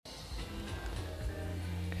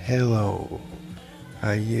Hello,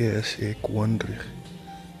 yes, ek wonder.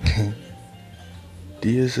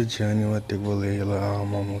 Deze journey wat ek wil hê julle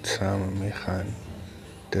almal moet saam met my gaan.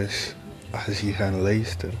 Dus as jy gaan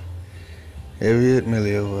luister. Jy weet my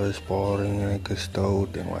lewe is boring en ek is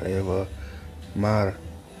stout en whatever. Maar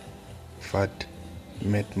wat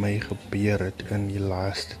met my gebeur het in die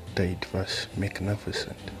laaste tyd was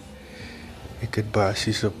magnificent. Ek het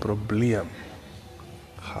basies 'n probleem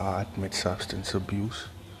gehad met substance abuse.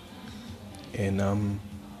 En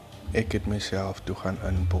ek het myself toe gaan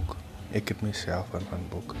inboek.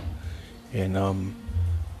 En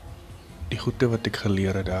die goede wat ek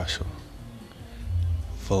geleer het daarso,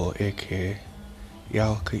 wil ek hê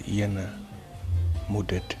elke ene moet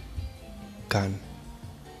dit kan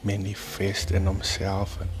manifest in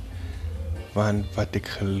homself. Want wat ek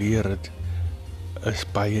geleer het is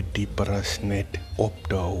baie dieper as net op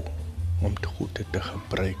te hou om dit goed te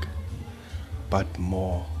gebruik, but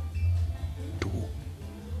more to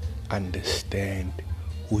understand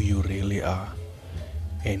who you really are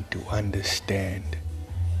and to understand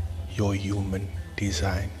your human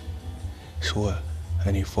design. So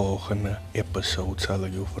in die volgende episode sal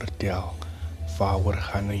ek jou vertel waaroor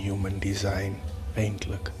gaan 'n human design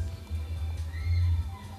eintlik.